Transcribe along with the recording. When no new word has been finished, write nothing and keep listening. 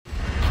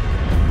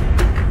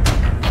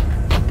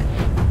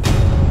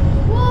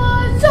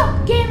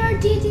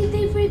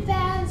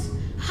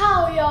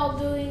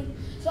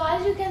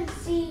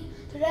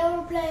Today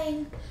we're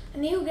playing a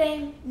new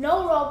game,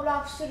 no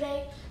Roblox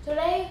today.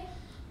 Today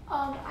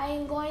I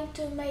am going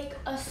to make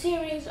a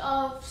series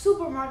of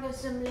Supermarket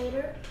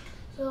Simulator.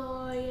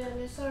 So yeah,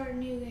 let's start a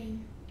new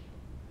game.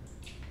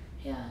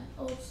 Yeah,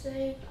 old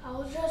save. I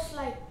was just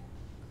like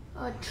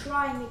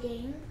trying the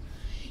game.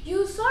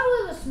 You start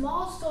with a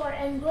small store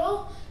and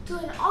grow to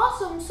an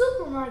awesome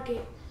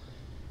supermarket.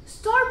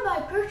 Start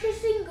by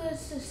purchasing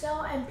goods to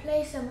sell and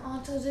place them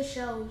onto the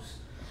shelves.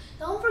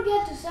 Don't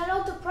forget to set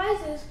out the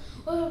prices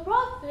with a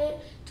profit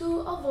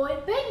to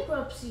avoid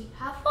bankruptcy.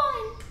 Have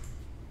fun!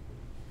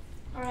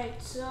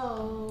 Alright,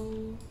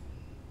 so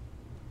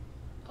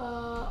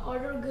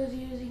order goods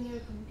using your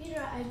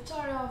computer. I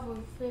started off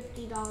with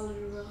 $50,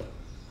 bro.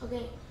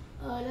 Okay,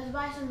 let's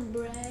buy some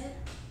bread.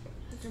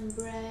 Let's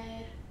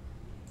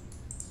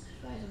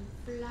buy some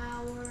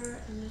flour,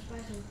 and let's buy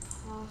some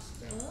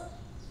pasta.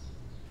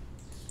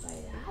 Let's buy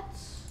that.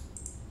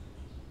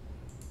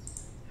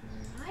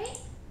 Alright,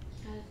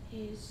 that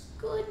is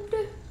good.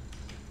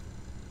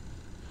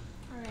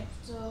 Alright,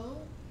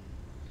 so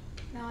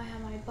now I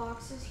have my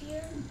boxes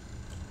here.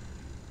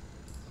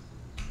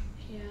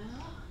 Yeah.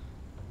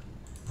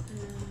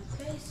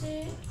 Place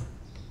it.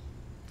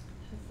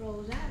 And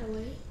throw that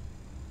away.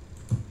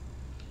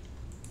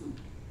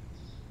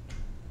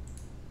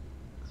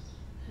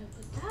 And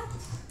put that.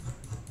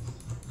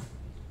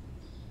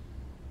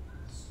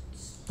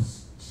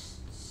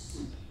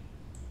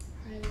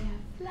 Alright, we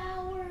have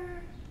flour.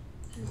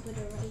 And put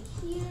it right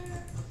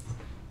here.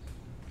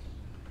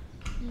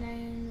 And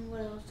then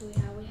what else do we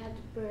have? We have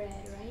the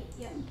bread, right?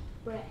 Yep,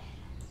 bread.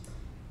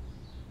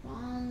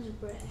 Ron's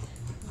bread.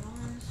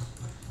 Ron's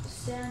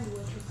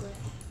sandwich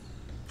bread.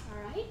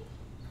 Alright.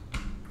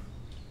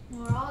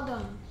 We're all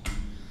done.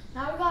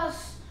 Now we gotta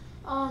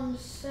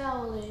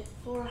sell it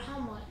for how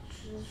much?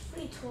 It's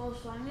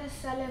 $3.12, so I'm gonna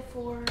sell it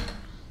for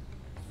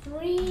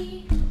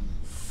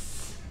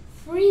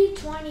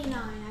 $3.29,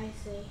 I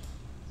say.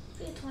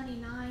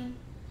 $3.29.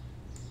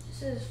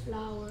 This is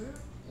flour.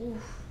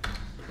 Oof.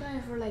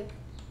 Going for like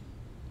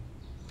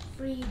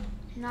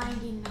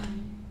 $3.99.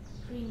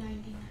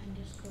 $3.99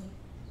 is good.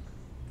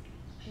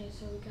 Okay,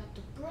 so we got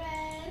the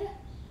bread.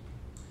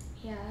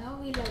 Yeah, that'll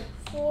be like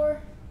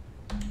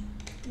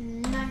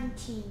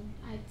 $4.19,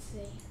 I'd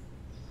say.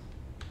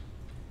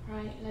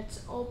 Alright,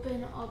 let's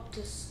open up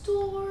the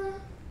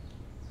store.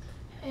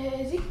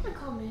 Is he gonna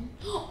come in?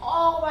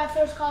 Oh, my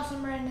first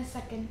customer in a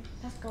second.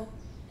 Let's go.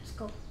 Let's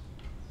go.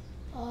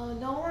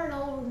 Don't run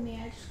over me.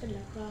 I just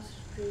gonna cross the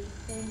street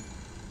thing.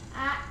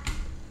 Ah.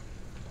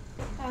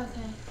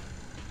 Okay.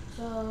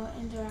 So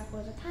interact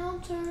with the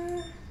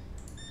counter.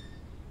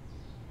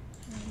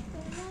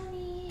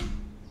 Money.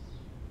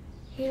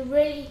 He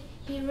really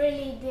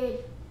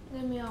did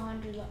give me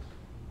 $100.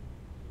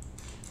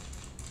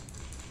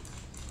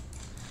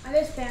 And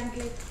this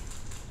pancake.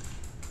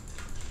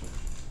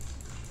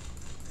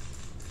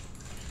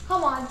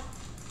 Come on.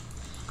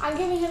 I'm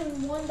giving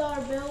him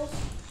 $1 bills.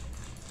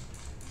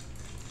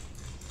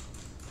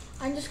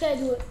 I'm just gonna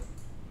do it.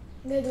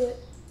 I'm gonna do it.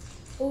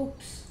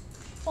 Oops.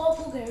 Oh,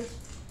 who cares?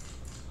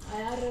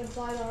 I added a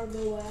 $5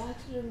 bill by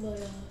accident,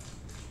 but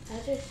I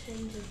just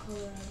changed the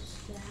color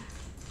of that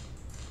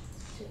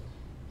to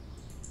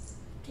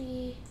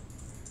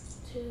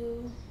D2,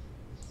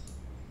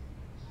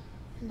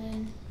 and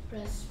then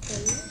press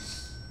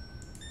space.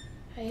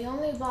 I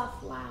only bought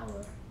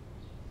flour.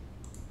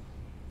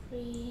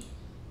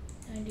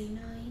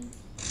 $3.99.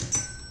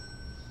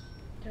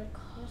 Their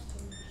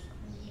customers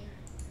come here.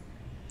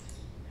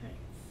 Alright,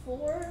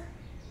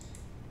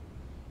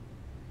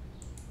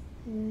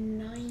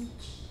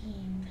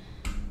 $4.19.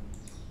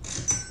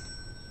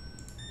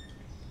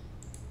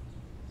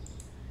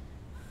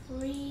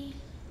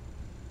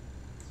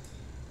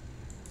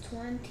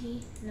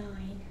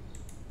 $3.29.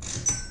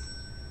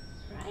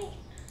 Right.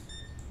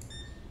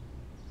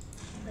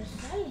 We're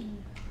selling.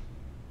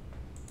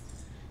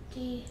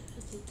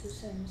 52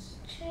 cents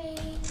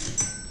change.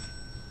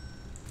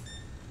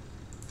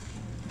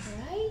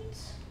 Right.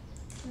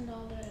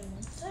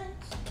 $1.01. Thank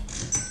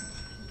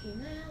you,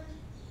 ma'am.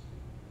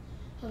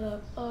 Hold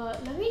up.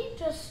 Let me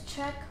just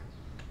check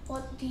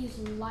what these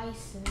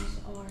licenses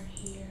are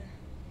here.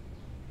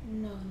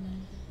 No.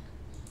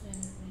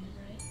 Right?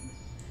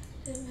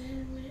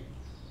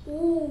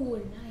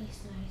 Ooh, nice.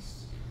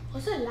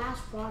 What's the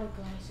last product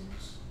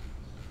license?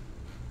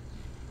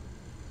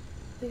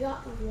 We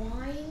got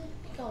wine,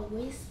 we got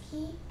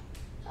whiskey,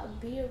 a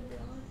beer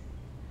brand,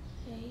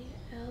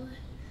 A-L,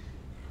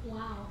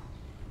 wow.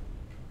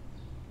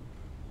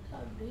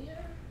 Got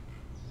beer?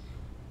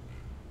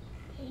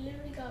 They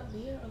literally got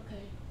beer?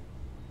 Okay.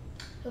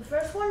 The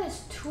first one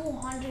is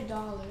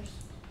 $200.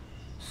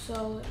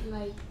 So,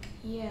 like,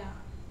 yeah.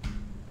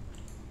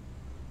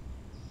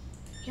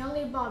 He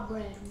only bought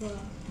bread, bro.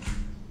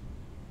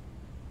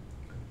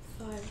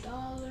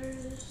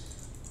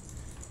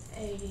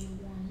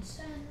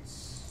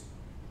 $5.81.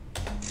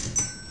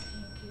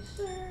 Thank you,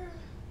 sir.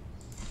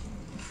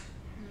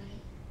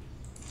 Alright.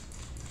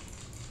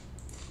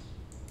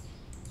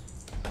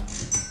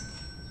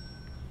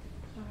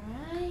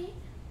 Alright.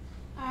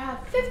 I have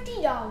 $50.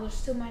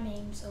 $20 to my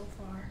name so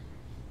far.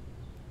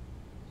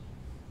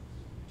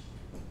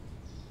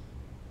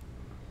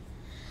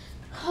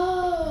 I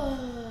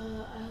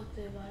hope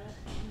they buy it.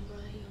 Bro,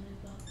 he only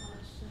bought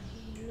pasta.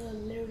 He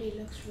literally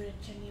looks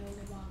rich and he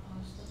only bought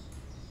pasta.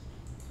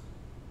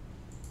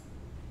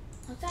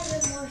 Once I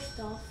get more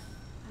stuff,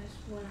 that's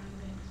what I'm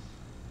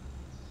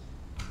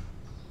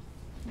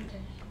getting.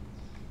 Okay.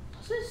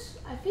 What's this?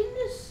 I think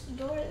this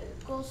door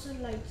goes to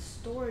like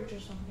storage or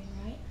something,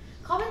 right?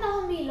 Comment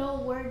down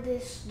below where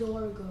this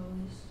door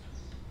goes.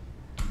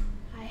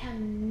 I have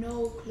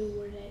no clue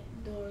where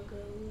that door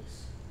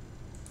goes.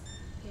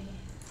 Okay.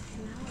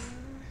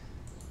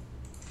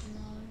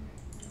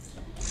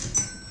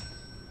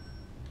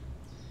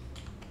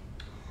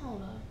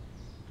 Hold on.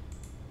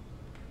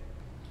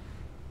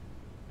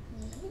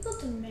 Let me go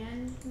to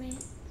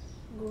management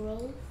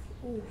growth.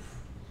 Oof.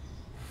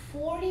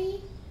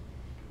 40.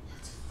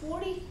 That's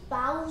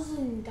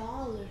 $40,000.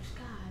 God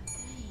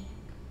dang.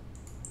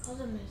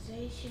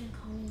 Customization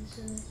coming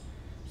soon.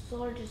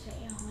 Storage is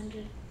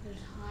 800.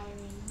 There's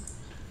hiring.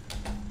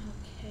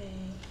 Okay.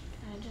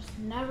 I just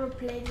never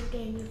played this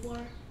game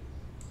before.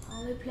 I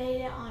only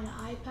played it on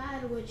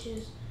iPad, which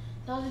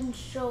doesn't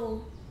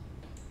show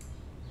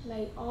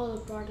like all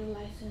the product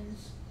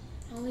license.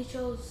 It only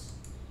shows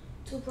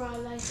 2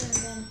 product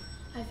license, and then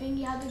I think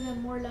you have to get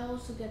more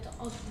levels to get the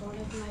other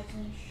product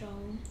license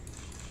shown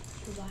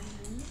to buy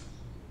them.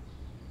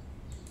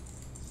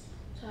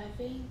 So I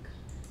think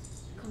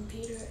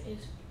computer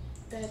is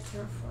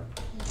better for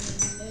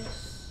playing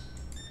this.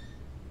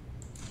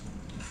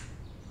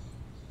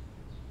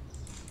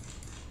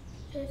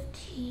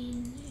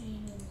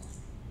 1581.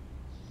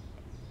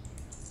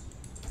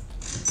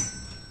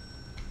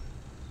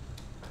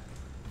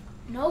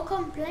 No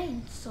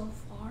complaints so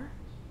far.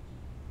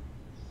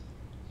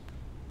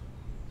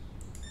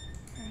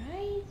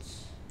 Alright.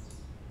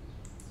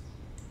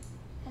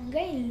 I'm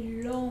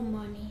getting low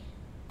money.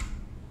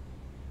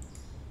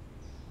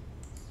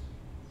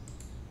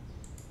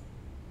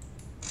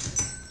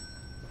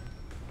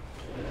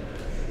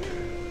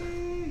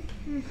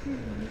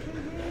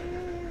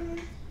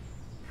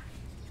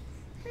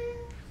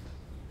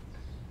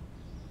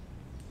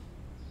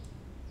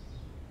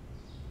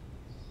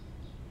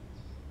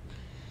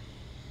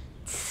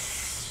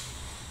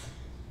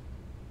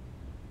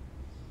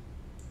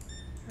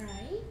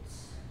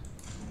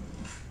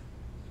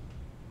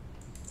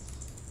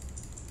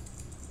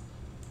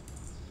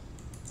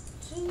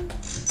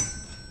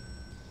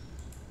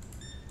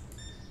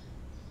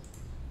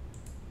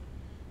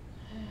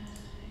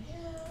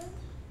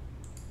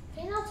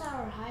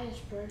 Our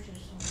highest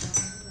purchase so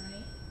far,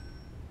 right?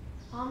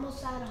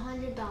 Almost at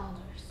 $100.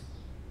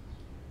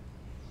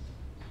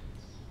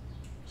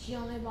 She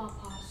only bought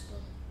pasta.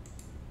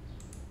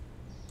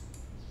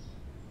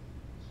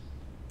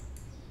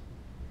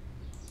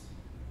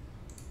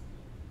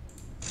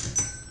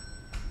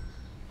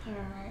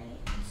 Alright.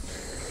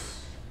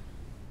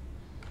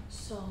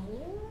 So,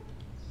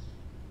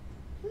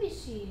 let me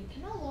see.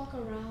 Can I walk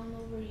around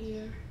over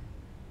here?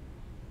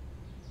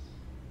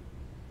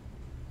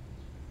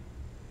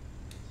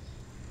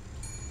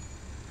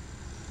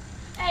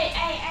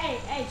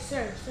 Hey,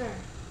 sir.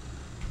 Alright,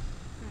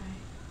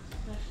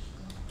 let's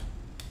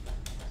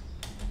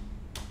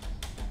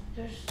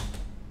go.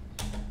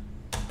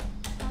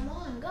 Come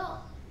on, go.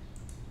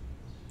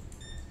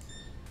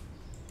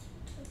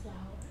 2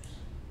 flowers.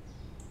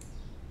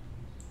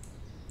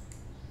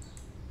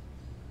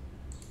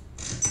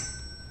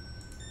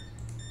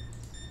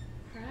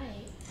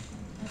 Right,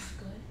 that's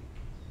good.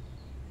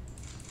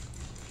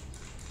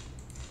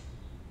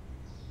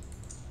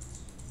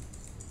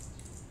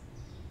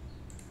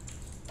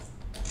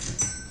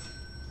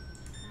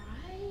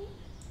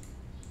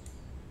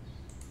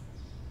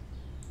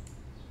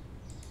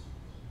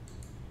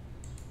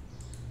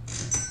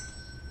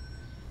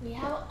 We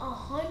have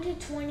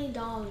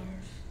 $120,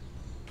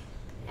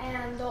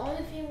 and the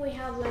only thing we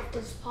have left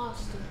is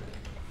pasta.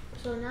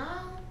 So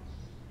now,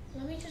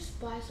 let me just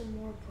buy some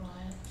more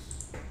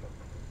products.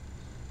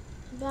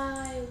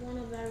 Buy one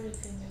of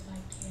everything if I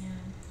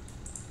can.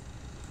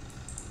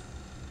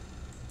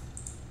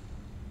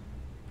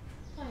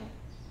 Right.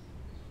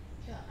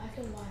 Yeah, I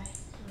can buy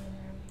one of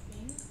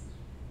everything.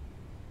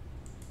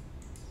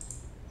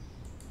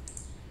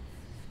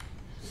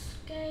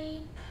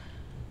 Escape.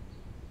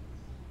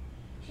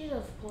 She's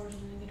of course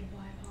only gonna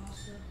buy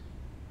pasta.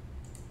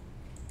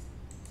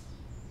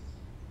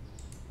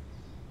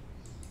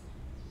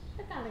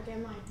 I gotta get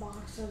my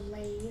box of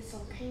Lay's, so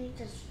can you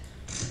just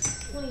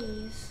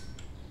please?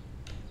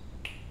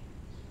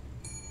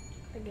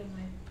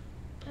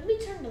 Let me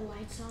turn the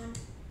lights on.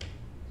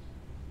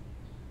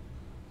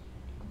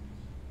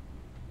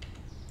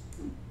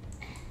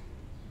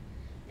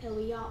 Okay,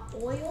 we got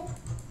oil.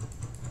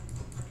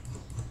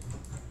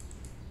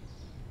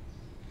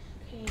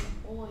 Okay,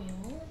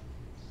 oil.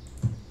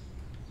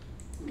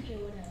 Okay,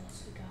 what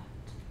else we got?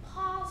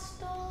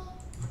 Pasta.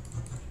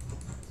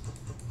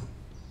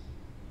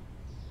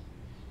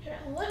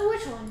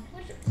 Which one?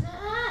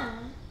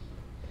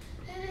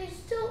 And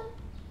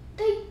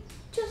they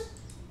just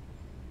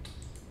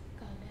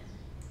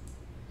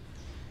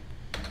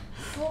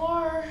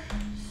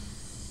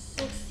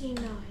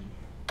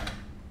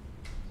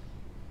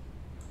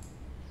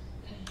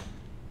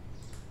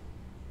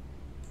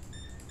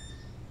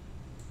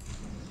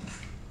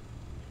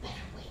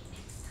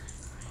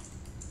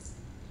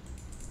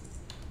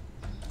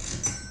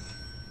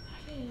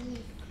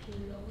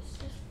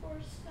for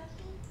a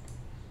second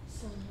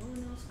so no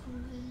one else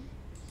comes in.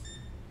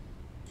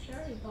 She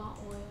already bought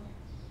oil,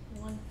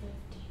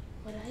 150,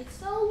 but I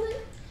sold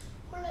it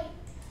for like,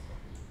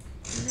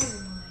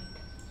 never mind.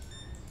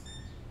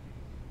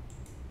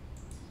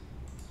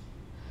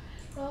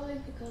 Probably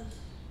because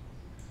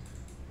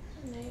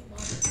they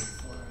bought it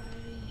before I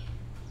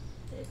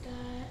did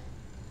that.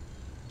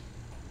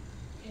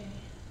 Okay.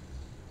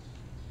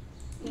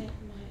 Get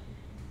my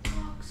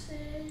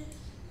boxes.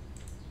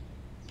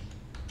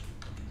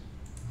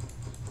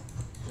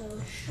 So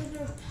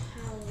sugar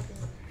powder.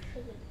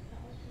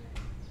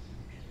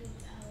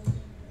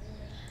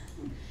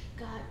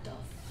 Got the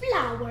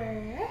flour.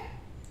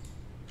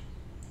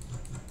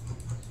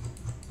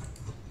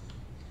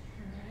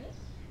 Alright,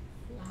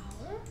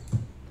 flour.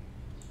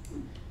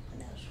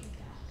 What else we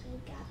got? We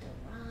got the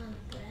wrong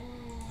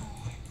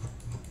bread.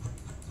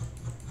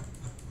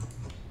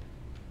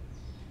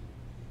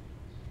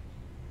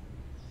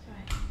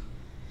 Alright.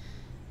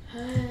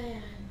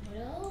 And what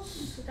else?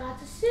 We got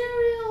the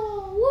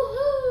cereal.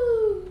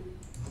 Woohoo!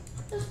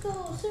 Let's go,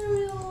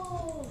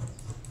 cereal.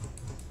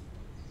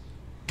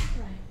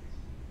 Right.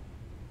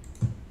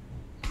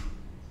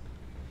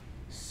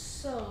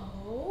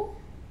 So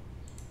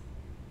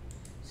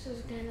this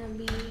is gonna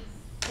be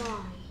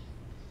 $5.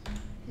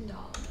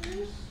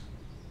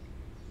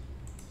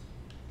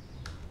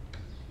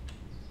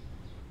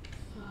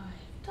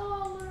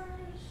 $5.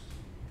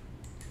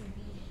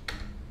 Maybe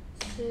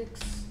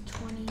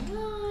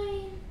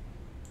 $6.29.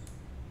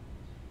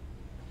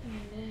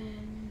 And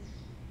then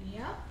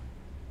yeah.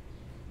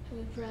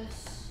 We press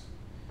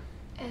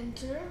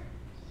enter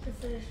to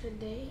finish the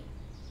day.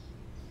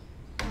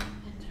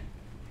 Enter.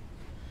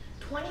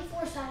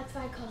 24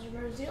 satisfied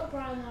customers, 0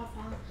 products not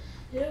found,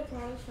 0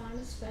 products found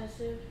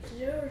expensive,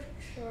 0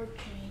 short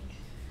change.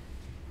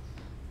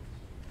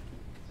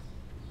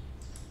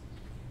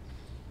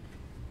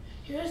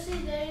 You'll see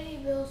daily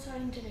bills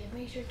starting today.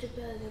 Make sure to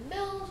pay the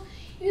bills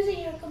using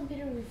your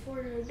computer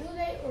before their due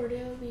date or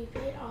they will be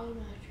paid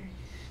automatically.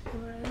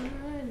 More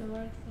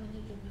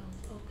expensive the bills.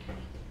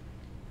 Okay.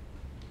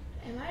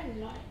 Am I right?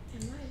 Nah,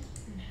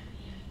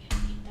 yeah, I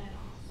gotta take that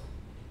off.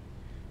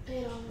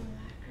 Paid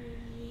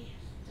automatically.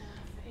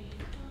 Staff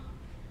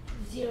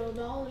 $8.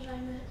 $0 I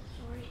meant,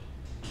 sorry.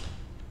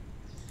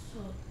 So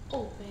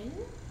open.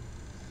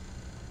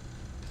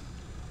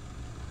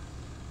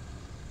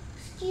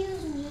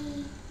 Excuse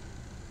me.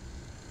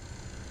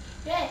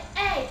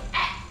 Hey!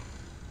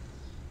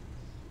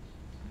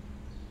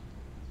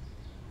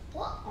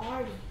 What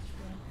are these,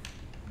 bro?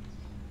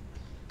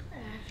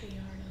 What actually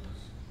are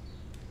those?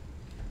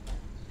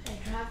 Hey,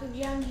 traffic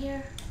jam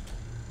here.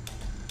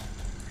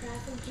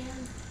 Traffic jam.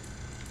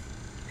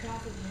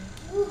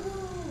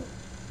 Woohoo!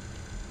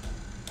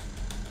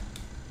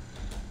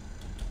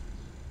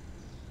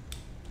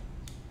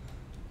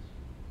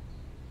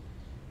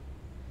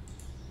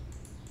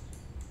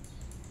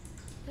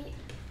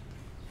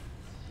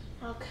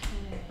 Okay.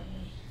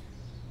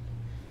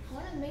 I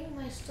want to make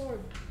my store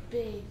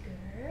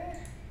bigger.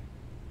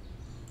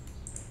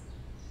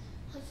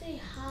 Let's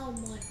see how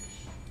much.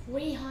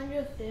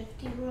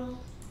 350, bro.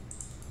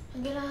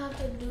 I'm gonna have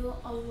to do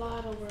a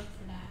lot of work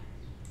for that.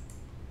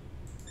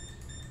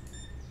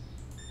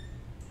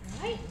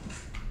 Alright.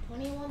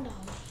 $21.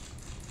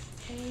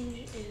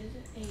 Change is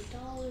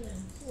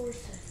 $8.04.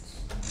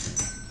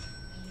 Yes,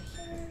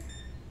 sir.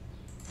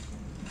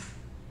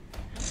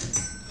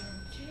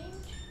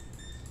 Change.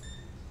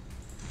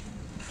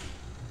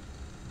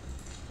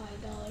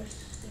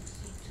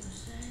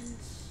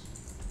 $5.62.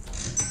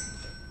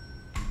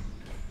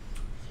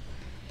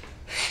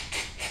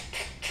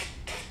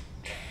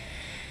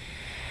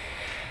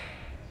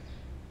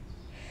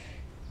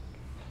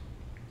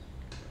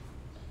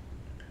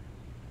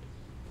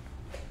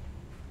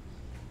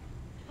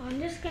 I'm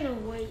just gonna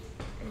wait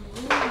and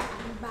lean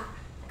back.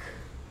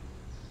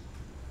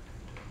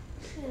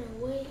 Just gonna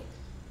wait,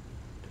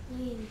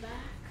 lean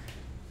back.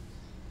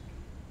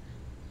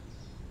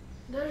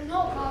 There's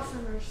no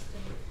customers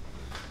still.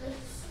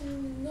 There's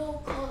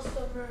no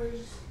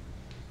customers.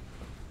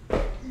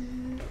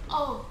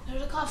 Oh,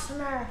 there's a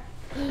customer.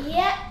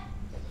 Yep.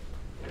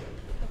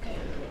 Okay.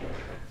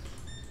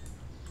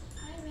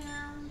 Hi,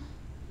 ma'am.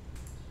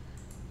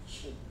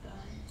 Cheap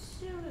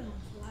cereal and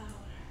flour.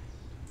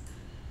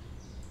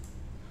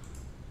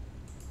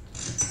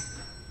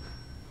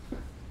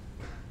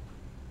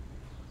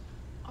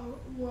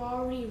 We're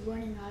already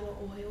running out of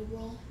oil,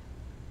 bro.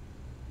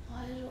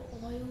 Why is it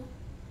oil?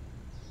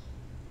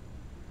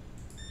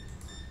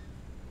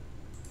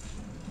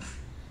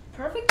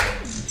 Perfect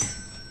change.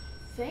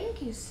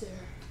 Thank you, sir.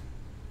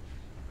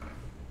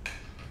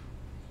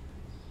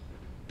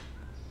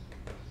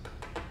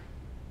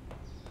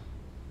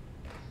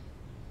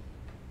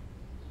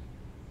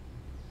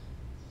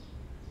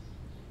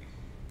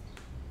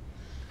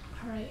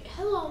 Alright,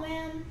 hello,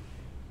 ma'am.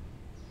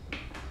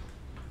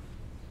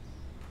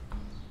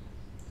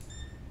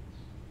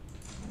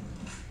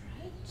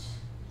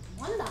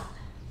 $1.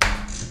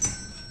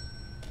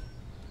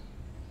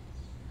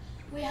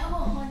 We have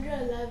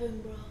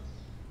 111, bro.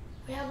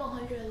 We have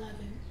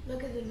 111.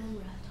 Look at the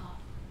number at the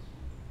top.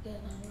 Look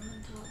at the number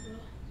on top, bro.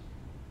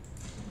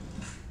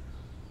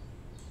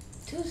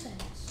 2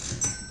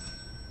 cents.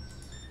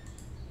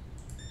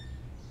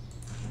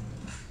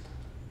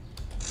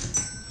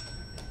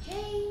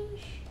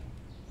 Change.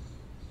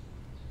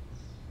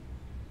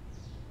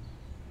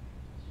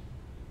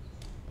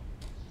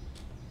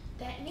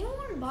 Did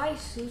anyone buy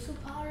Susu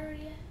powder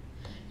yet?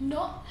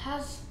 No,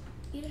 has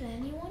even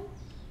anyone?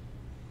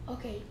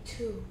 Okay,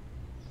 2.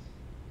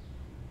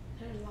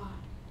 There's a lot.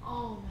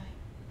 Oh my.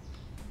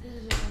 This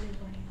is already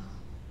running out.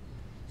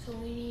 So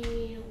we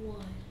need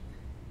wood.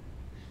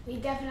 We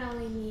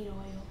definitely need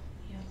oil.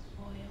 Yep,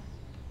 oil.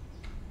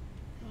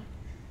 Oil.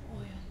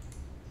 Oil.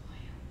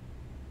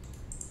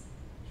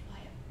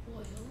 Buy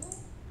oil.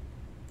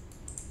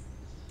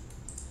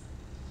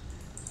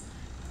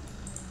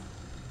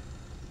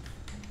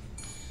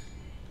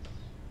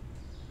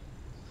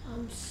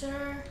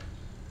 Sir,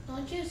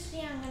 don't you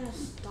see I'm gonna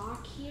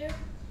stock here?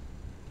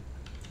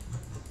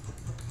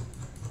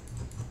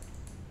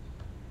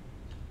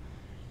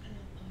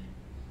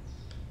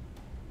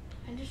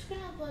 I'm just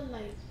gonna put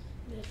like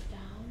this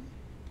down.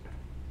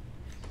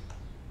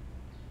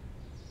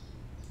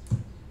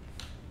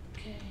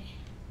 Okay.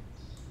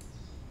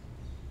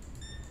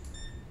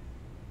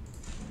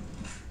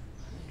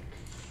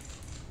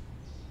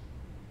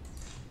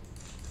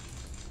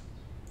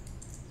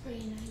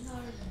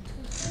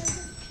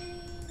 $39.02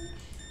 change.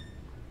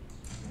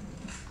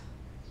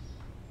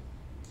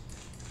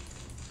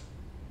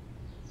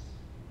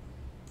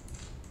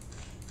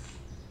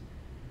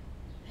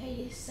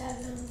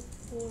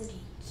 $87.42.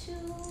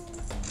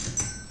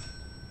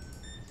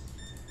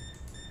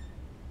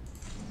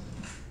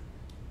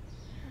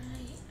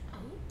 Right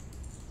out.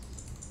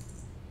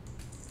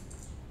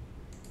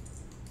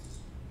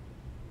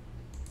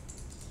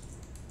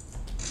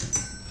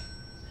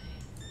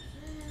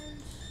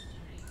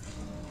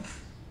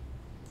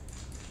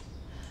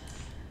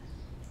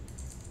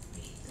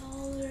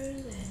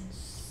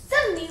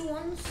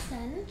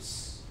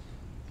 $3.71.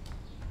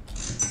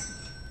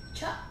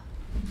 Chop.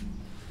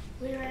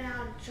 We ran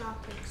out of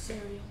chocolate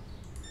cereal.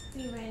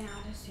 We ran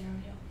out of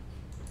cereal.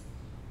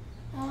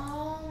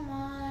 Oh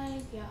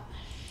my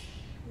gosh.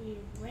 We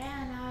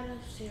ran out of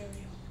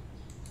cereal.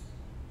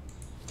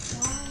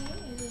 Why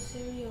is the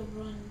cereal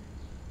running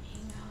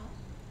out?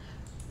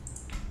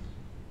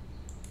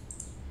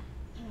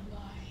 I'm gonna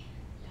buy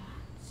that.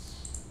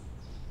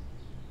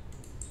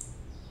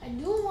 I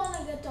do want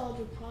to get the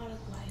other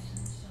product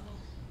license, so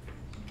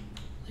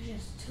which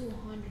is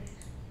 200.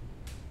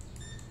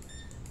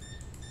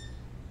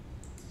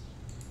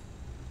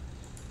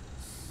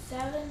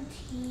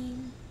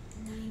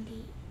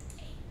 $17.98.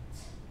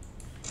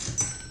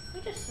 We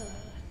just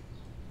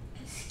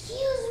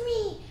excuse me.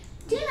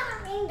 Do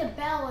not ring the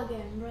bell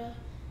again, bruh.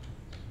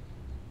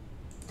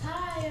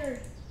 Tired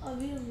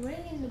of you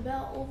ringing the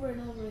bell over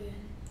and over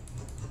again.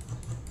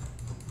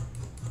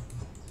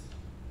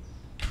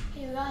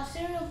 Okay, we got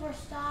cereal for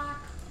stock.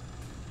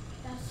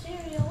 We got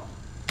cereal.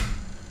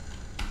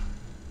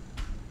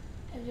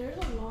 And there's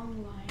a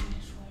long line,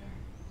 I swear.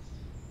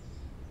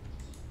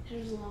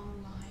 There's a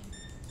long line.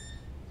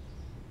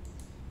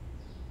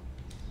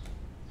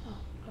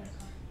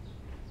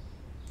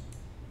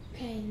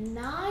 Okay,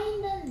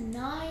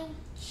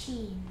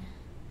 9.19.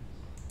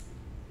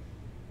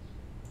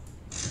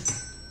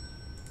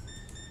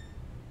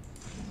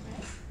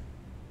 Right.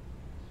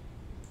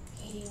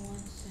 81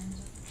 cents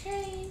of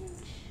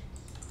change.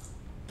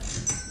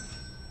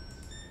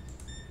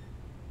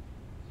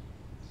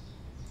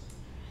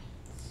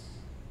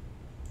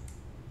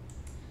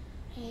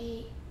 Right.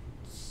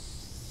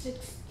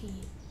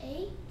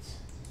 8.68.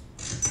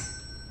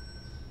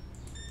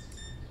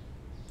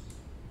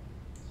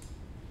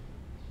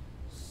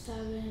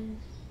 $7.98.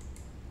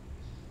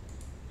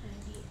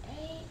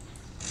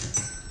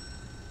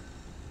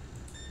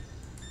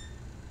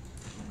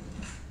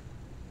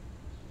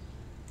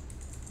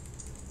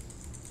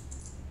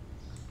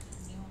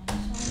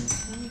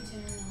 Let me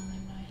turn on the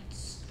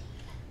lights.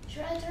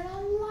 Should I turn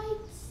on the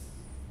lights?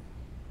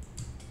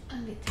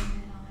 I'm gonna turn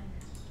it on.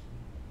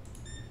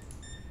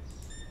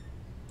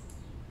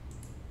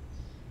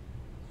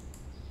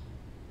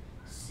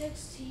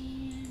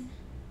 $16.77.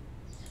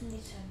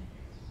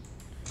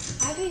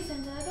 Actually,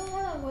 since I don't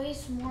want to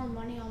waste more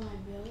money on my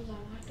bills,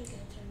 I'm have to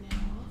turn it off.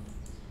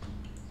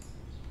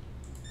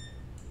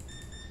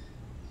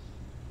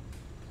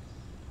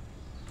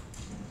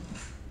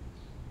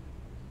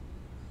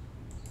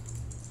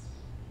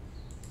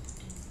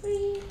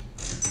 Free.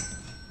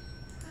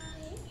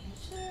 Right, yes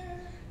sir.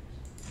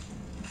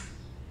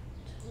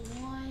 To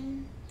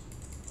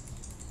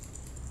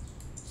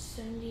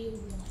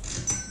 171.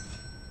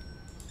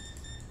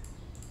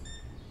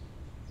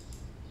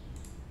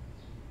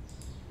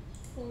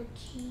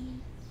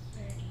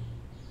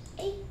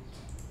 $14.38.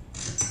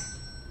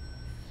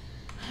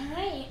 All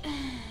right.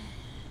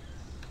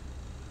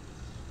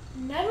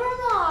 Never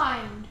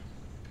mind.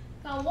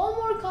 Got one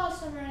more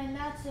customer, and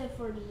that's it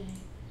for today.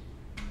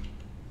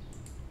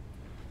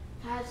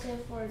 That's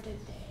it for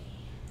today.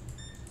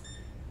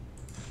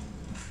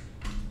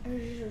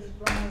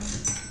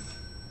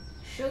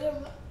 sugar.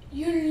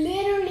 You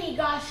literally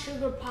got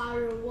sugar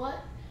powder. What?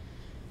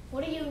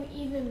 What do you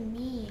even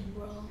mean,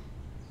 bro?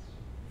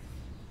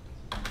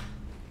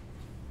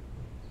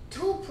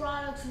 2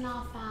 products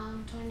not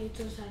found.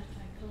 22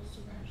 satisfied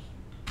customers.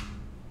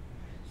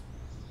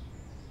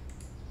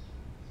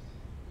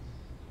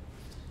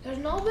 There's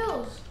no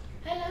bills.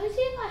 Hey, let me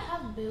see if I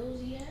have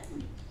bills yet.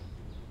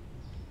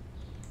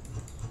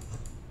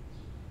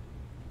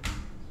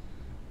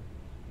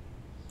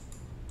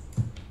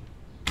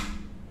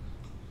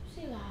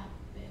 See if I have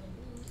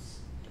bills.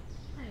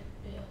 I have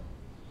bills.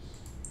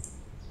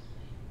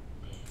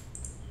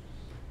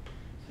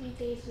 3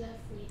 days left.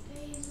 3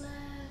 days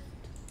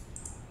left.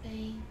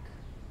 Bank.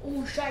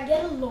 Oh, should I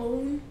get a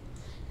loan?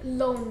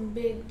 Loan,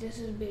 big. This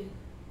is big.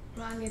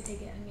 No, I'm gonna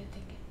take it. I'm gonna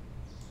take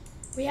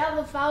it. We have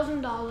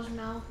 $1,000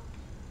 now.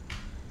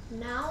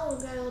 Now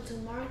we're gonna go to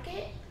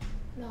market.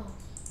 No.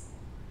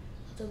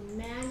 Go to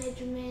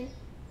management,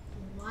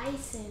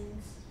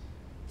 license.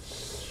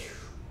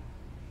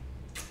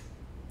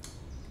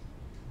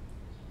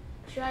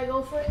 Should I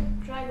go for it?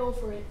 Should I go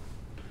for it?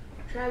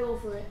 Should I go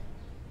for it?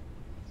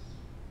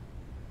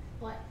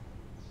 What?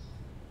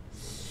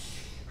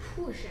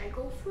 Ooh, should I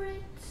go for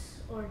it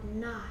or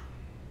not?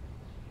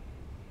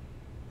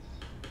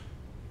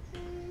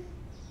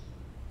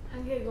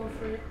 I'm gonna go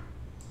for it.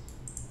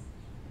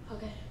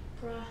 Okay,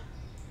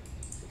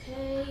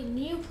 okay,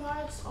 new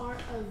products are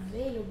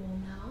available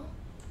now.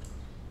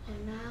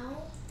 And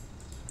now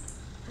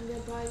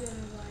I'm probably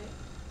gonna buy.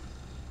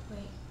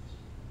 Wait,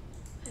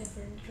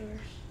 furniture.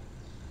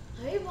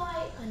 Let me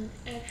buy an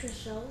extra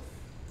shelf,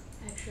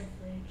 extra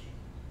fridge.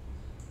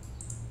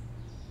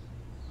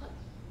 What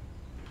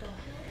the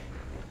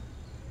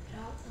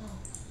hell?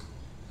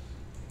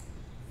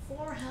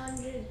 Oh.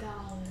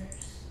 $400.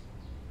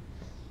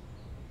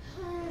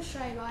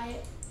 Should I buy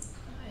it?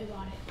 I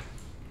bought it.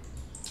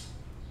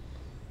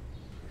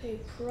 Okay,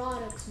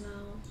 products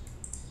now.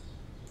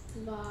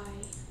 Buy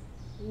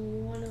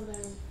one of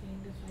everything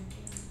if I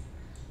can.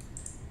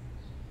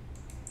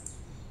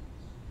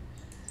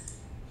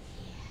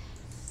 Yes.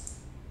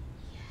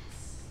 Yes.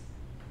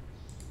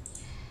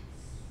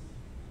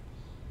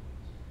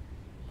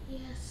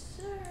 Yes. Yes,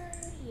 sir.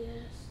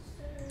 Yes,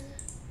 sir.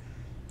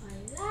 Buy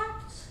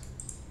that.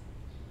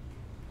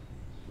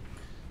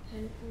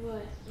 And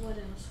what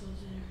else was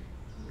there?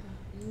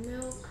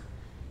 Milk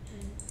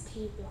and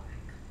tea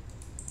black.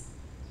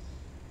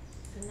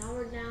 So now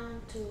we're down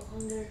to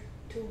under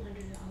 $200.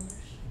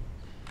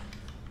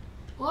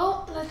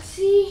 Well, let's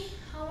see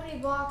how many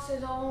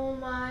boxes. Oh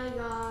my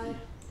god.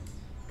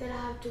 Gonna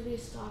have to be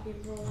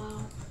stocking for a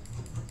while.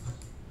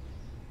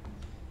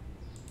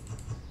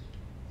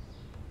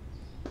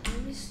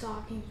 Maybe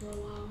stocking for a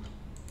while.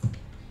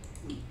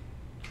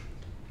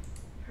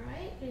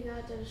 Alright, we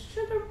got the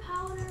sugar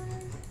powder.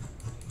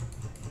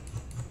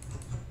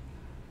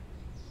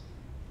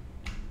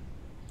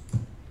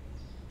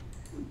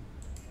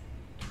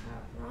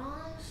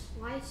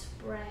 Sliced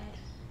bread.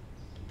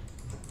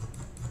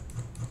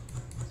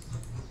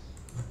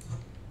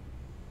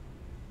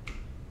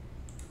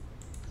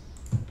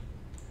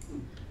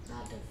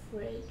 Got the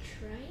fridge,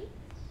 right?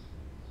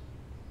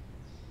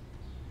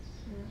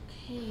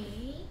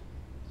 Okay.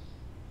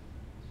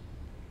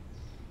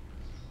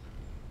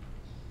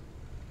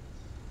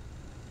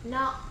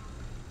 Now.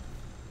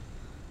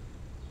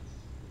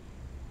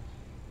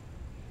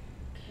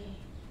 Okay.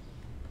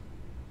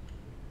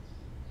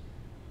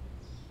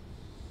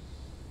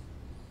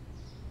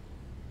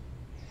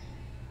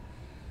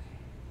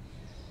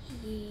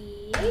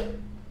 Yeah.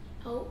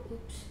 Oh,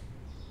 oops.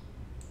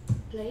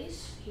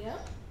 Place, yeah.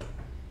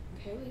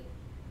 Okay,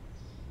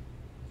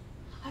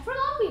 I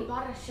forgot we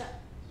bought a shelf.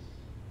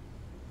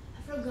 I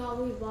forgot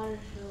we bought a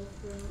shelf,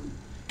 bro.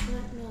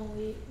 But no,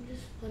 we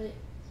just put it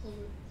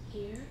over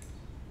here.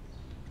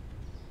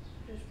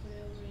 Just put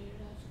it over here,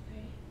 that's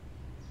okay.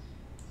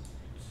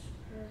 It's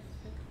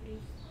perfectly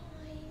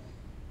fine.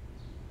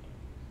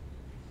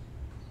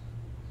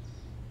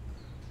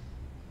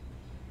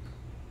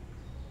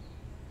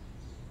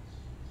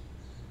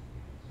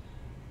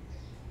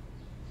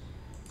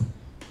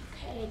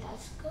 Okay,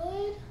 that's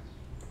good.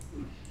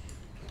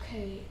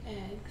 Okay,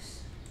 eggs.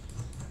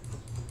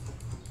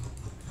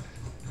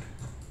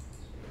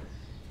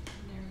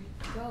 There we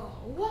go.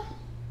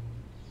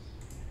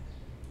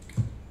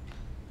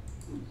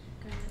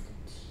 Got the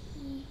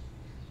tea,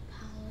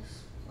 Palace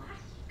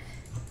Black.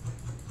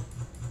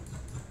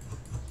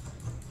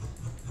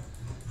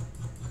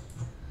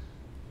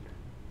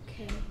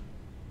 Okay.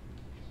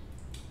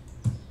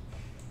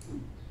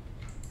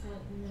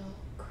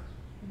 Milk.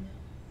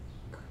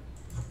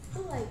 I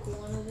feel like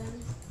one of them.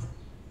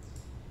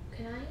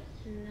 Can I?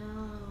 No.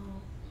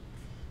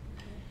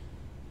 Okay.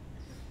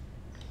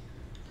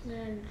 I'm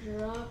gonna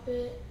drop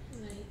it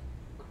like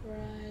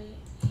right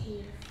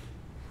here.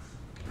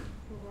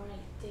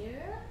 Right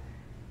there.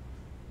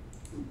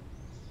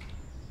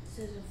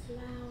 This is a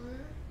flower.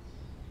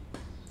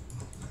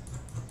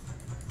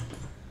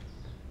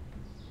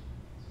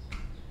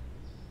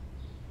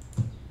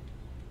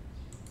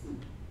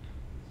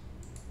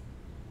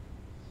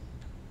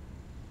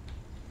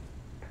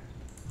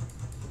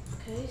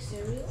 Okay,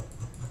 cereal.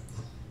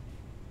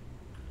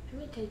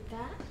 Let me take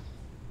that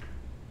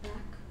back.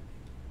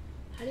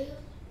 How do you?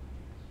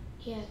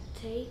 Yeah,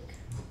 take.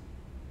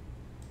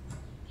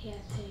 Yeah,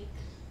 take.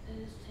 That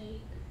is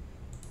take.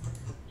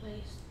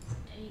 Place.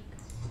 Take.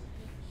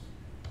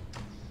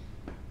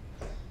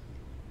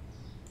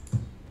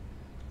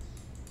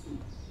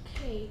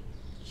 Okay,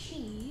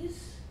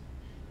 cheese.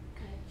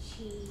 Got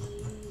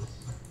cheese.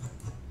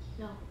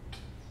 No.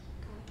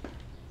 Got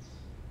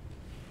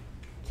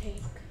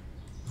take.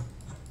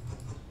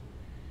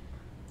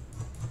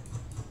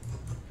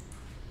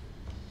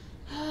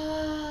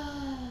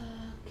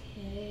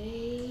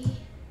 Okay.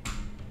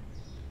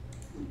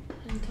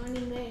 And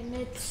 20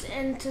 minutes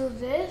into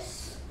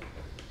this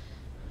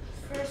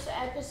first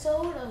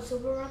episode of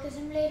Super Rocket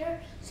Simulator.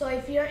 So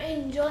if you're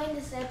enjoying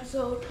this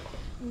episode,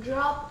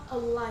 drop a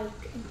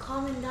like and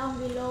comment down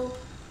below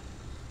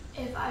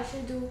if I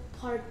should do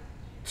part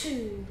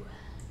 2.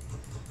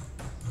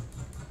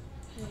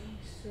 Okay,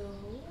 so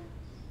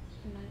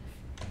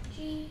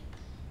G,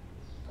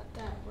 put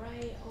that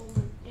right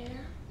over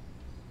there.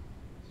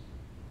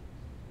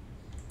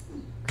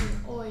 Okay,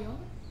 oil.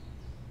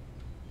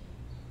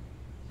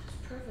 It's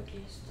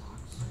perfectly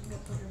stocked, so I'm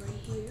gonna put it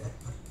right here.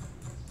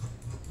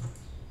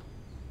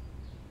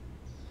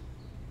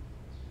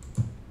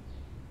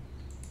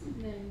 And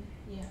then,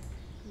 yeah,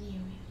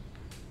 new.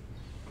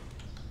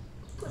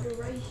 Put it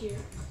right here.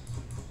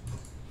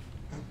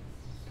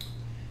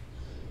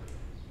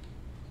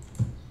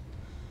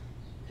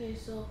 Okay,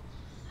 so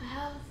I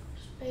have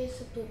space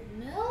to put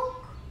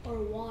milk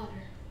or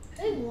water. I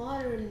think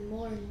water is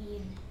more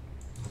needed.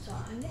 So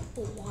I'm gonna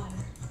put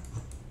water.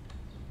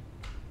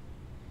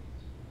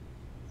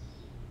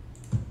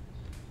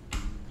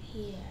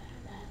 Yeah,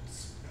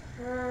 that's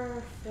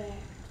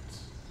perfect.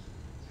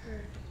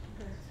 Perfect.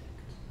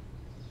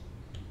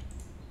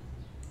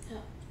 No,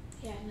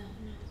 yeah, no,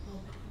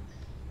 hold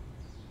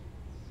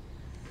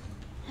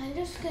on. I'm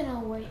just gonna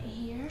wait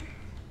here.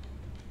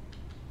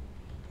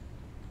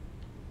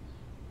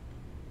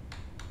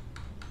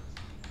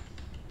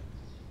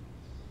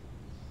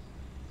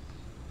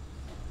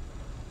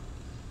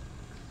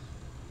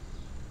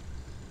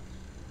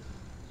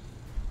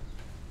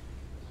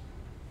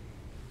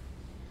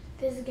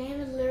 This game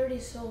is literally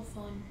so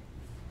fun.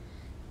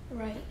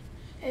 Right.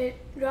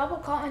 Drop a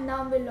comment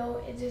down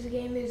below if this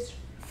game is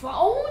fun.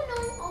 Oh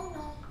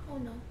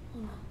no.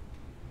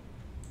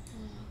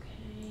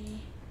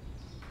 Okay.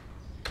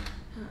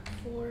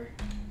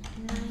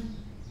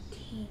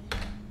 419.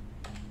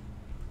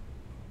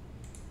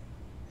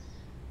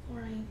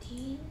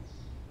 419.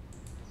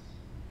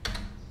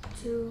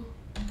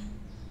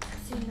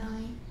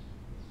 269.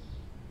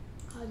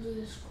 I'll do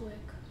this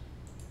quick.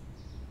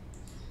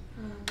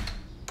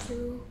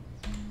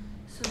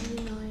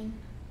 279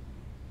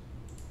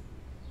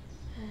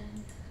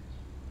 and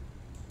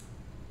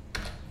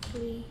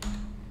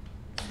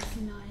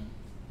 369.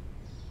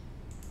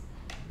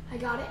 I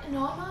got it.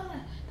 No,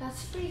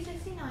 that's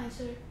 369,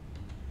 sir.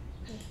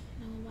 Okay,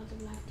 now about the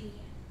black tea.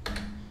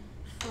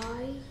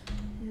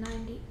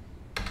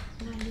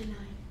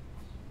 599.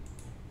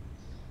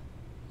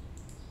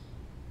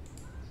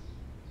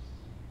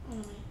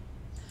 Alright,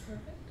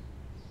 perfect.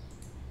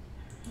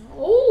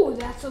 Oh,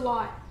 that's a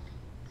lot.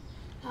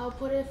 I'll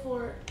put it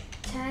for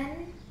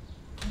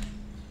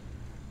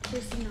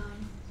 1069.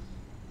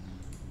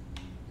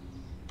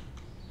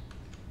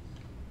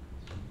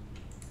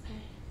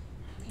 Okay,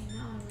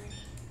 now I'm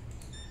ready.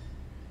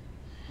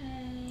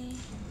 Hey,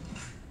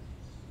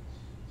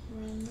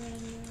 run.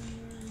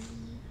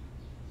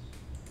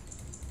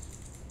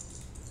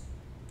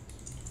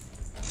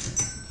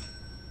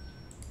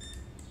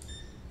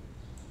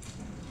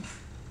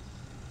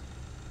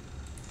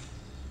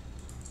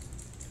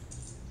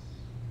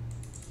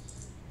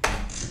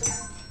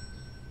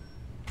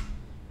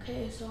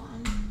 Okay, so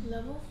I'm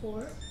level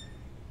 4.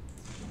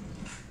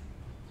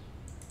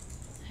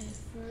 I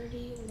have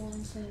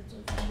 31 cents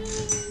of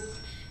change.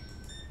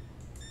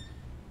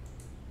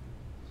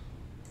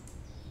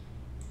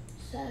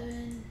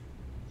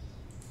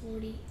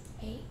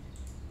 748.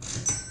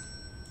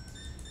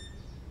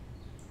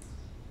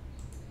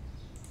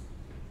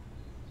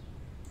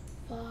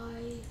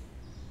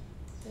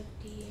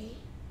 558.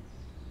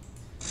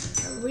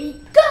 Here we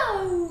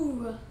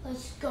go!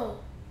 Let's go.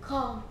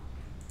 Come.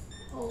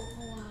 Oh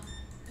wow.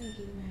 Thank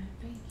you, ma'am.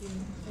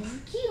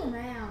 Thank you,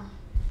 ma'am.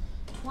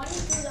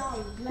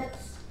 $22.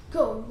 Let's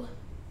go.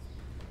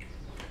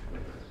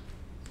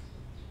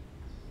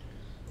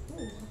 Ooh,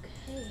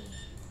 okay.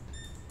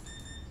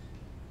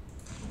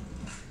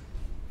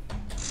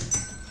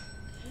 Okay.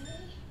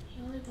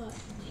 You only bought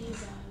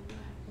T-Bag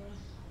back, bro.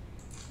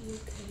 You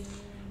kidding me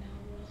right now,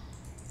 bro?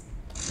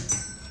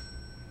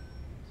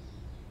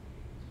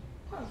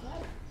 Oh,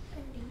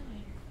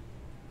 559.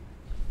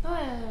 Oh,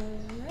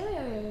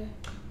 yeah.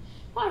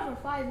 5 for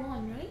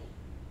 5-1, right?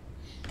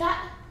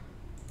 That's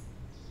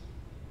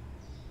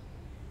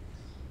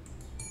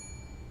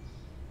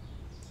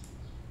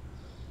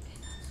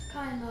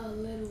kind of a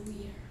little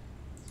weird.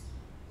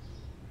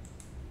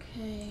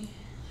 Okay,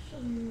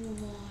 let's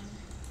move on.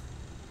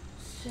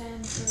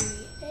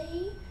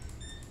 738.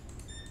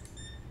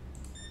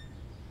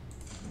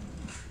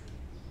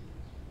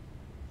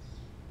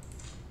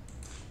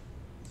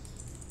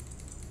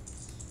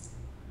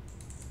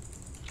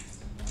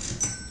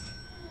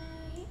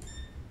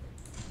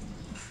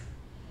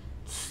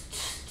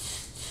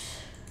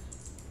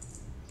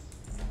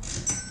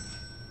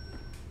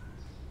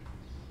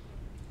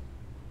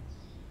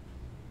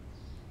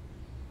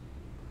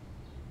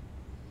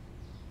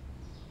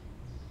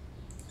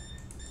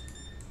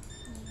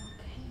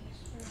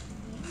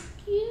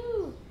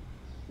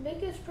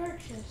 Biggest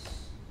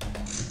purchase.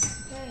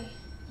 Okay,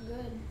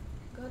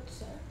 good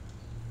sir.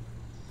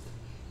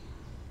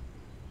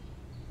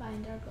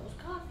 Buying Darko's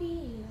coffee,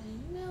 you're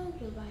buying milk,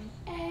 you're buying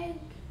egg,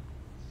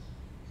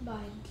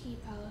 buying Tea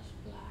Palace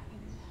Black,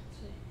 and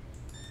that's it.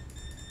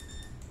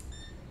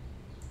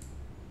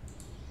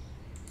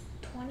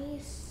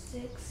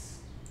 26.25.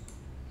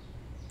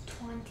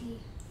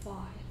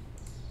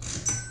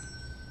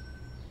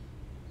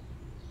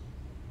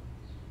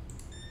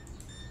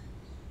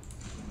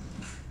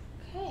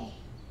 Okay.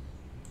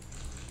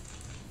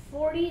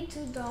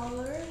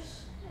 $42.21.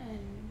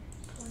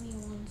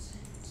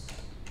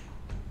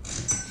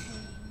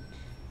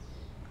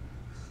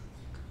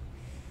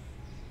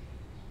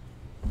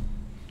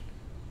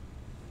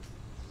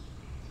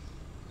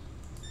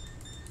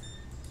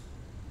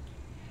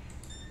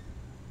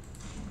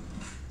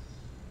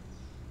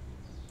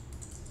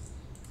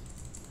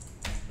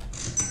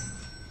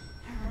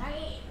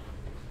 Alright.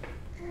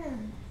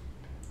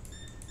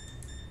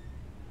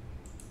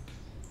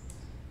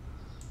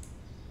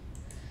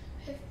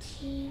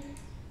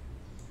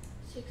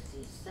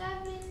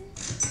 1567.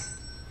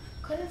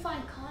 Couldn't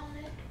find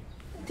comment.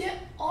 They're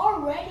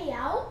already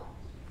out?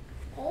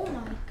 Oh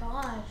my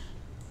gosh.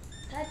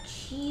 That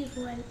cheese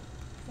went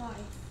by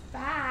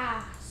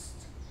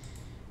fast.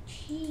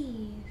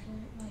 Cheese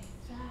went by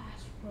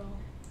fast, bro.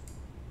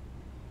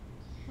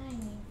 I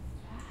mean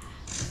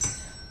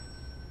fast.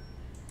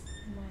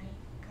 My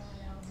god,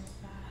 that went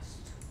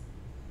fast.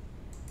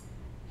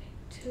 Okay,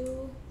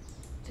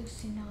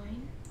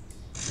 269.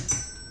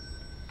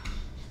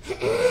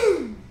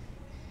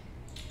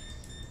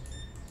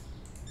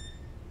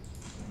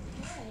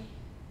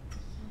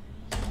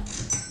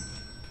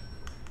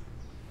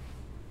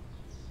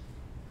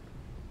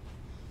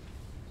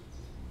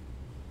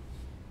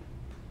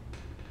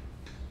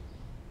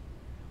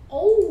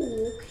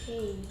 Oh,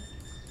 okay.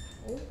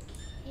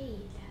 Okay,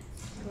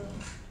 that's good.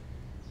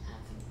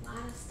 That's a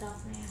lot of stuff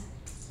now.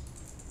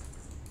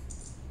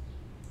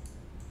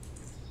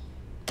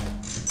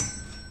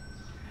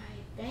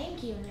 Alright,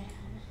 thank you,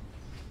 man.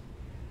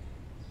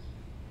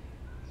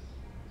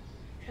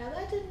 Should I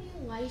buy the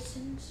new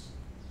license?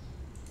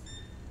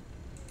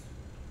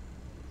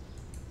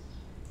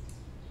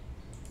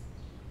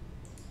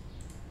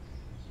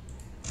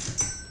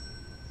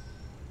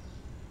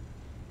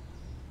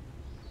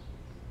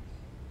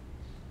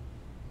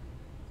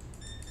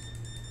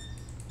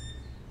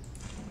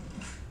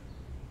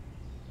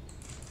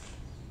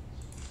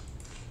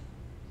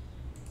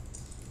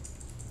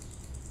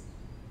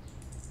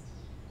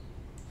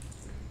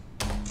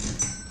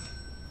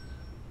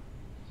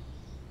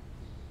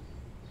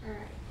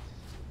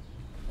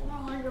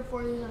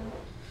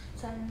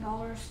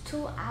 $147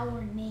 to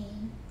our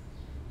name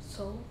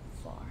so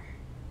far.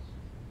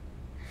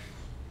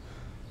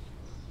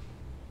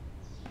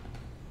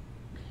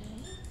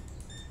 Okay.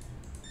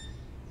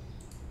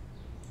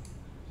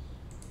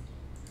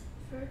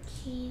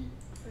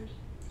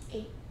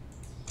 1338.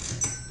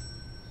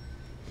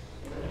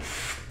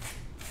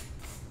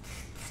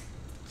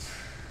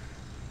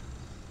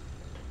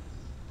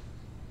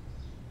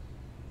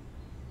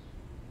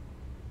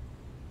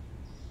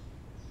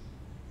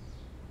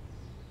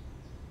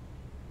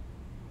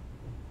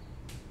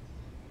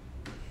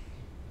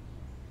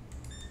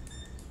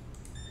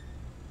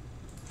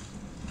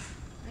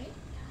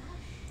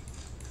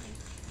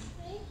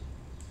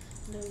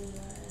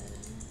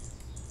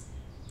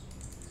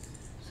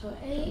 So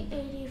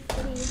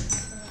 883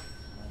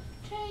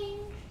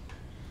 change.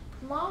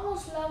 I'm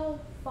almost level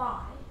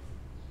 5.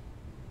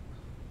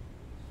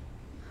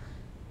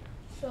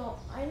 So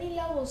I need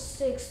level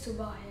 6 to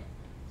buy it.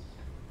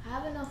 I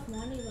have enough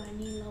money, but I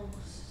need level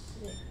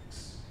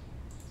 6.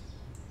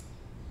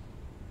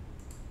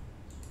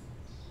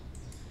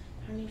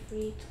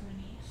 23,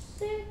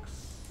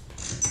 26.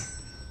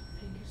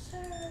 Thank you,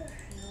 sir.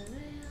 Hello,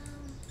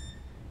 ma'am.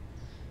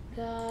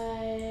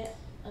 Got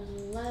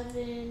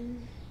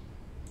 11,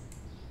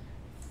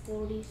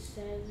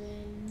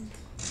 47.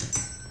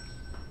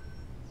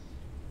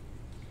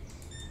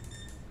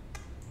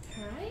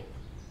 Alright,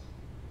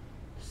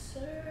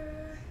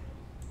 sir.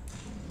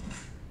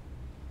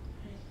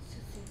 Alright,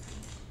 63.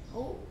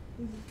 Oh,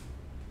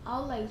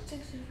 I'll like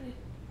 $63.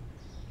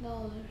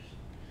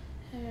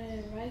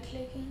 And right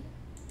clicking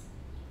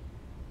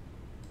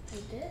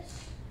like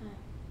this. Okay.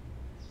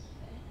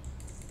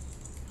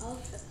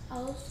 I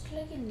was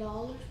clicking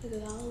dollars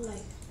because I was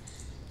like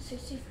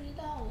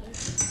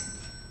 $63.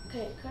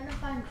 Okay, gonna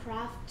find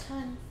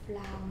Crafton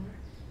flour.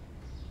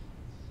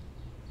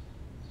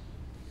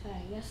 Okay,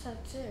 I guess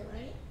that's it,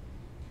 right?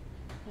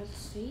 Let's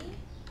see.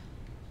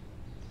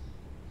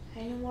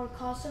 Any more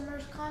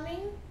customers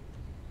coming?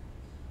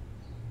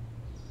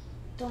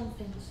 Don't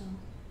think so.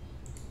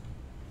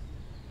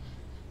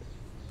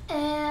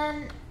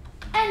 And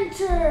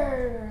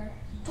enter!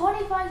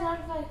 25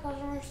 satisfied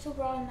customers,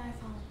 super on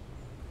iPhone.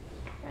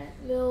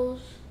 Rent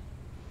bills,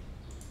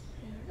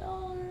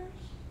 $100.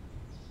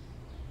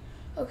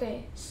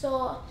 Okay,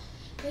 so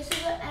this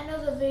is the end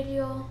of the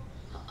video.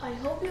 I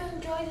hope you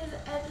enjoyed this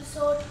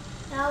episode,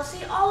 and I'll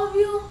see all of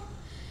you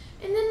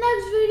in the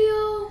next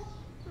video.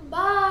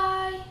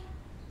 Bye!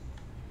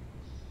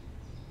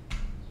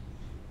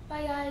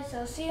 Bye guys,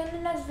 I'll see you in the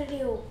next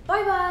video.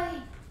 Bye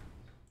bye!